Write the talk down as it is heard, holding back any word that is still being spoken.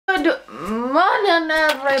Good morning,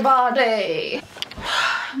 everybody.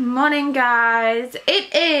 Morning, guys.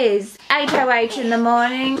 It is 8:08 in the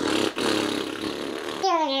morning.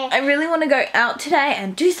 I really want to go out today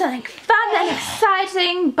and do something fun and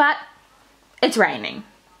exciting, but it's raining.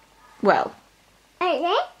 Well,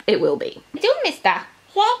 it will be. What are you doing, mister?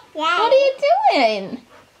 What are you doing?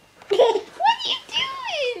 What are you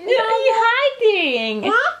doing? Are you hiding?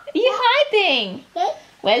 Are you hiding?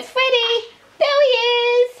 Where's Freddy? There he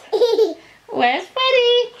is. Where's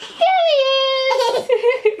Freddy? There he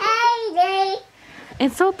is.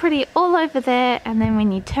 It's all pretty all over there, and then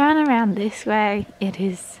when you turn around this way, it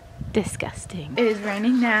is disgusting. It is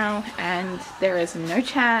raining now, and there is no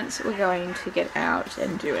chance we're going to get out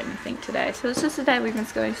and do anything today. So it's just a day we're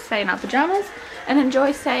just going to stay in our pajamas and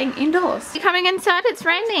enjoy staying indoors. You're coming inside? It's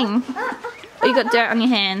raining. Oh, you got dirt on your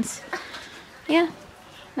hands. Yeah.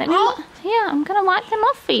 Yeah, I'm gonna wipe them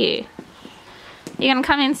off for you. You're gonna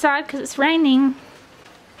come inside because it's raining.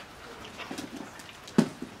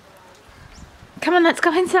 Come on, let's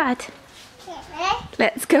go inside.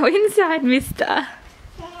 Let's go inside, mister.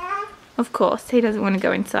 Of course, he doesn't want to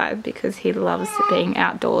go inside because he loves being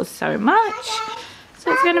outdoors so much.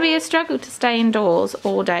 So it's going to be a struggle to stay indoors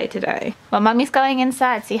all day today. Well, Mummy's going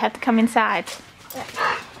inside, so you have to come inside.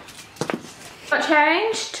 Got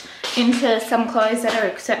changed into some clothes that are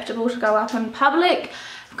acceptable to go up in public.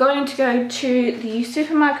 I'm going to go to the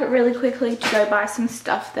supermarket really quickly to go buy some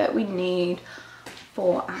stuff that we need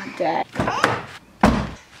for our day.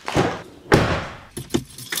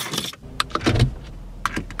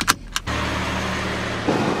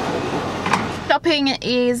 Shopping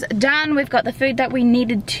is done. We've got the food that we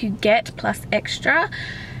needed to get plus extra,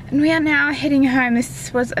 and we are now heading home.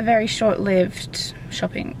 This was a very short-lived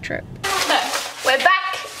shopping trip. So we're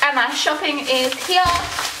back and our shopping is here.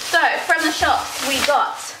 So from the shops we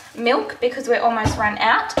got milk because we're almost run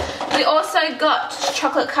out. We also got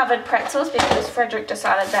chocolate covered pretzels because Frederick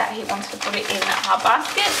decided that he wanted to put it in our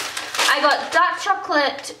basket. I got dark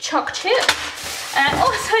chocolate choc chips, and I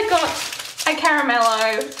also got a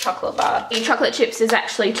caramello chocolate bar. The chocolate chips is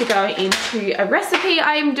actually to go into a recipe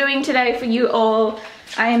I am doing today for you all.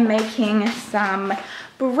 I am making some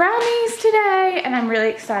brownies today, and I'm really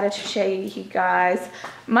excited to share you guys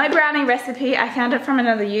my brownie recipe. I found it from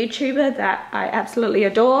another YouTuber that I absolutely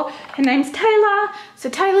adore. Her name's Taylor. So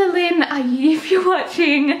Taylor Lynn, if you're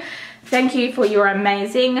watching, thank you for your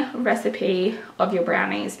amazing recipe of your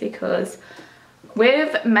brownies, because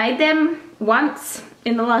we've made them once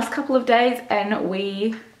in the last couple of days and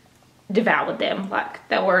we devoured them. Like,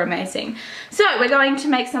 they were amazing. So we're going to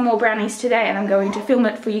make some more brownies today, and I'm going to film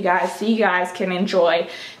it for you guys so you guys can enjoy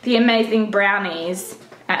the amazing brownies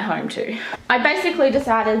at home too. I basically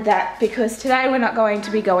decided that because today we're not going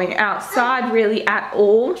to be going outside really at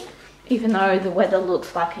all, even though the weather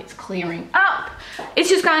looks like it's clearing up, it's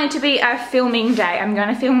just going to be a filming day. I'm going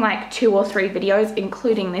to film like 2 or 3 videos,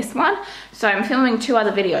 including this one. So I'm filming 2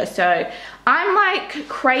 other videos. So I'm like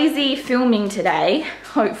crazy filming today,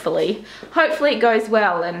 hopefully. Hopefully it goes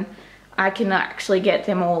well and I can actually get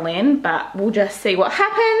them all in, but we'll just see what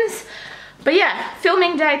happens. But yeah,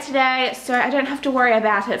 filming day today, so I don't have to worry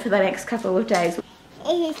about it for the next couple of days.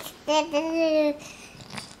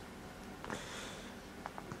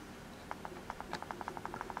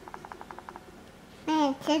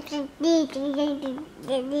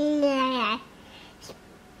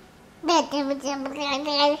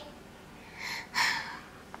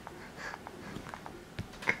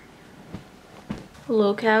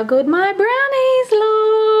 Look how good my brownies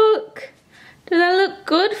look. Do they look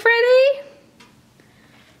good, Freddie?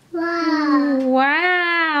 Wow.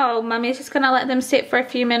 Wow. Mummy's just gonna let them sit for a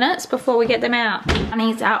few minutes before we get them out.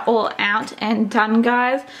 Brownies are all out and done,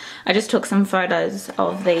 guys. I just took some photos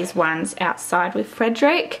of these ones outside with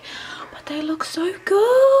Frederick, but they look so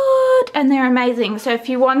good and they're amazing. So if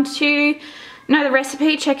you want to know the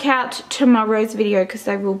recipe, check out tomorrow's video because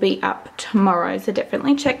they will be up tomorrow. So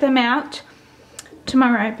definitely check them out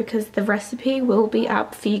tomorrow because the recipe will be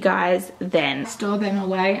up for you guys then. Store them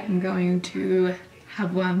away. I'm going to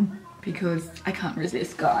have one because I can't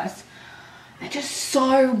resist, guys. They're just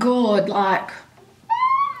so good. Like,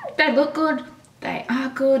 they look good, they are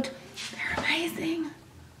good, they're amazing.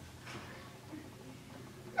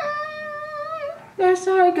 They're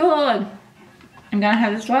so good. I'm gonna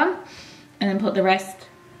have this one and then put the rest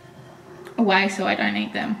away so I don't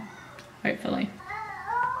eat them, hopefully.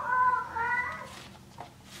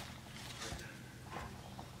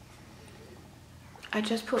 I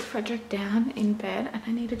just put Frederick down in bed and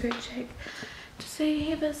I need to go check to see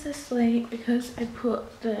he was asleep because I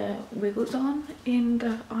put the wiggles on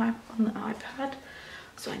the iPad.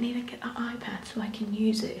 So I need to get an iPad so I can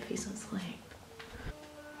use it if he's asleep.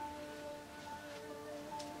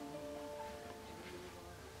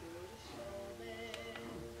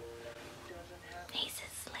 He's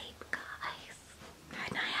asleep, guys.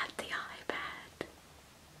 And I have the iPad.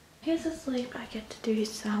 He's asleep, I get to do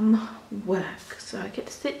some work. So I get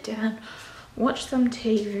to sit down, watch some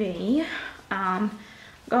TV,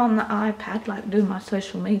 go on the iPad, like do my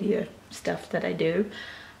social media stuff that I do.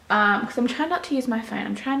 Because I'm trying not to use my phone.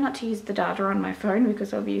 I'm trying not to use the data on my phone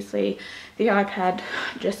because obviously the iPad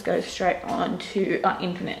just goes straight on to our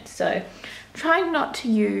internet. So I'm trying not to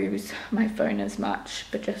use my phone as much,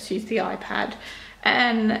 but just use the iPad.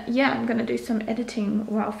 And yeah, I'm going to do some editing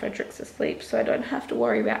while Frederick's asleep so I don't have to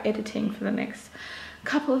worry about editing for the next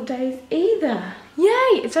couple of days either.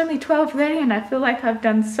 Yay! It's only 12:30 and I feel like I've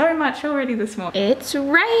done so much already this morning. It's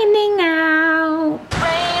raining out.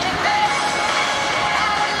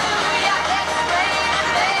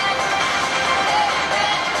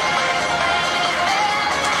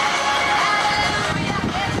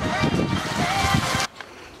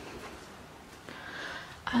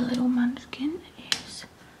 Our little munchkin is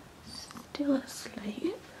still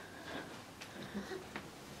asleep.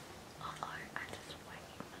 Uh-oh, I just woke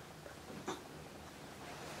him up.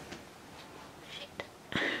 Shit.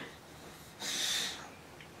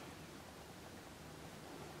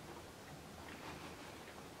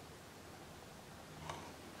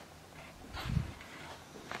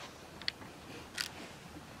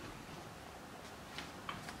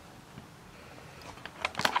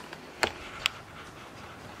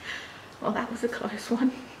 Well, that was a close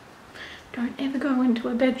one. Don't ever go into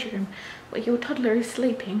a bedroom where your toddler is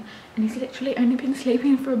sleeping and he's literally only been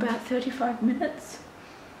sleeping for about 35 minutes.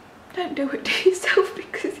 Don't do it to yourself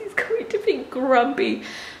because he's going to be grumpy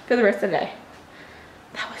for the rest of the day.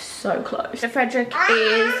 That was so close. So Frederick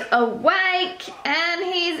is awake and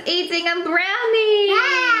he's eating a brownie.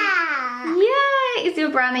 Yeah. Yeah. Is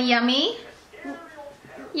your brownie yummy?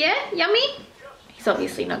 Yeah, yummy? He's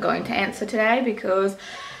obviously not going to answer today because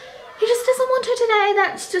he just doesn't want to today.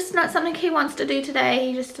 That's just not something he wants to do today.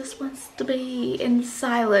 He just wants to be in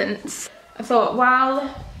silence. I thought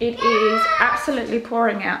while it is absolutely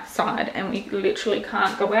pouring outside and we literally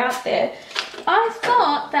can't go out there, I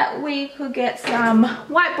thought that we could get some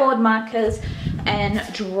whiteboard markers and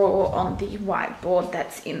draw on the whiteboard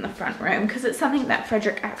that's in the front room because it's something that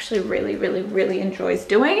Frederick actually really enjoys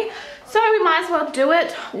doing. So we might as well do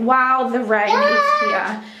it while the rain is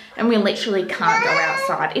here. And we literally can't go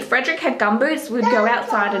outside. If Frederick had gumboots, we'd go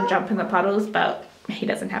outside and jump in the puddles, but he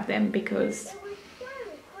doesn't have them because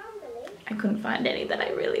I couldn't find any that I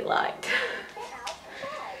really liked.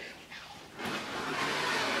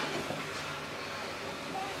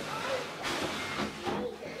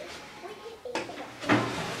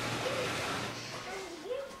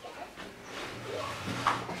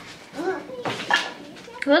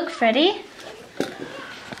 Look, Freddie.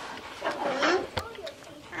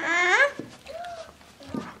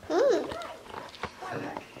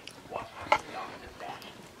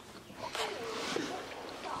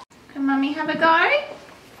 Can Mummy have a go?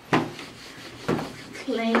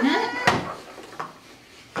 Clean it.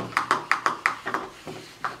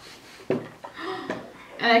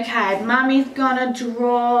 Okay, Mummy's gonna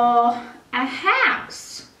draw a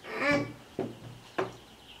house.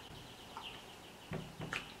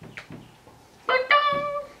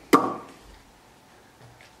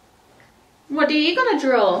 What are you gonna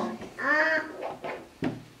draw?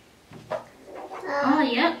 Oh,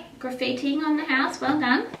 yep, graffitiing on the house, well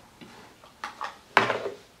done.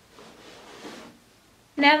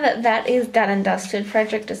 Now that that is done and dusted,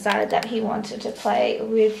 Frederick decided that he wanted to play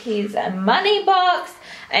with his money box.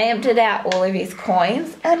 I emptied out all of his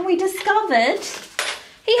coins and we discovered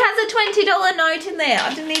he has a $20 note in there.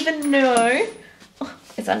 I didn't even know. Oh,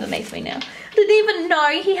 it's underneath me now. Didn't even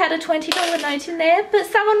know he had a $20 note in there, but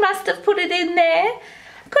someone must have put it in there.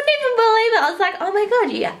 Couldn't even believe it. I was like, oh my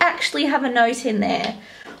God, you actually have a note in there.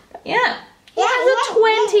 Yeah. He has a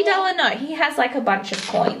 $20 note. He has like a bunch of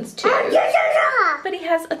coins too. But he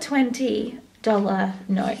has a $20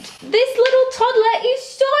 note. This little toddler is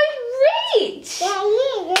so rich.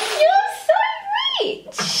 You're so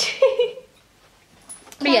rich.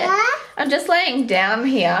 But yeah, I'm just laying down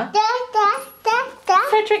here.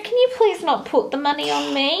 Frederick, can you please not put the money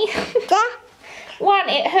on me? One,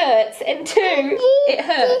 it hurts, and two, it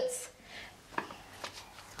hurts.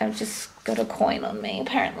 I've just got a coin on me,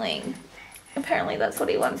 apparently. Apparently that's what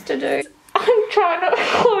he wants to do. I'm trying to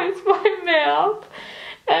close my mouth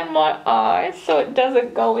and my eyes so it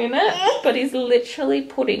doesn't go in it, but he's literally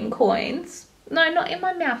putting coins No, not in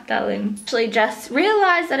my mouth, darling. Actually just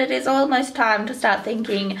realised that it is almost time to start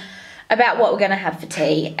thinking about what we're going to have for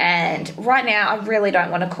tea, and right now I really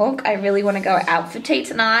don't want to cook. I really want to go out for tea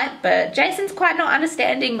tonight, but Jason's quite not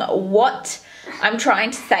understanding what I'm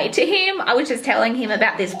trying to say to him. I was just telling him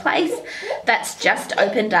about this place that's just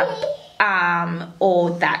opened up,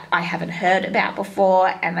 or that I haven't heard about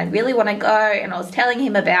before, and I really want to go, and I was telling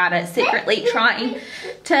him about it, secretly trying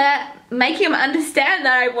to make him understand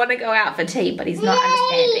that I want to go out for tea, but he's not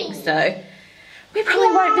understanding. So we probably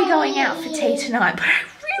won't be going out for tea tonight, but I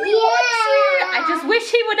really want to. I just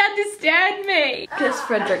wish he would understand me. Because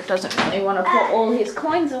Frederick doesn't really want to put all his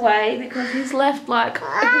coins away because he's left like a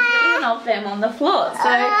gazillion of them on the floor. So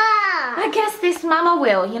I guess this mama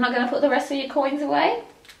will. You're not going to put the rest of your coins away?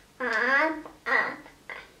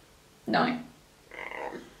 No.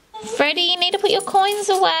 Freddie, you need to put your coins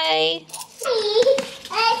away.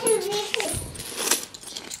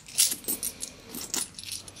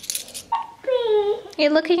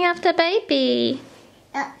 You're looking after baby.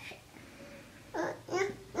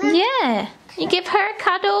 Yeah. You give her a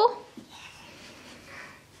cuddle.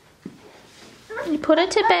 You put her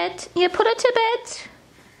to bed. You put her to bed.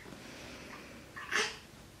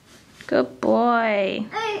 Good boy.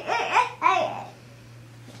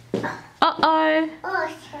 Uh-oh.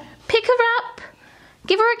 Pick her up.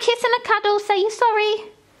 Give her a kiss and a cuddle. Say you're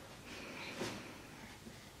sorry.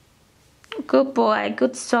 Good boy.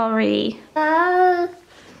 Good sorry.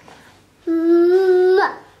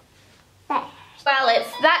 Well,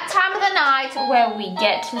 it's that time of the night where we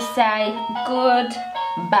get to say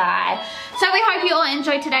goodbye. So we hope you all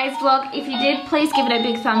enjoyed today's vlog. If you did, please give it a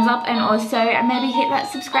big thumbs up, and also maybe hit that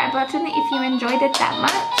subscribe button if you enjoyed it that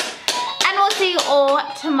much. And we'll see you all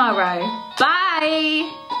tomorrow. Bye.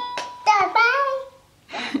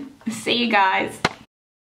 Bye. See you guys.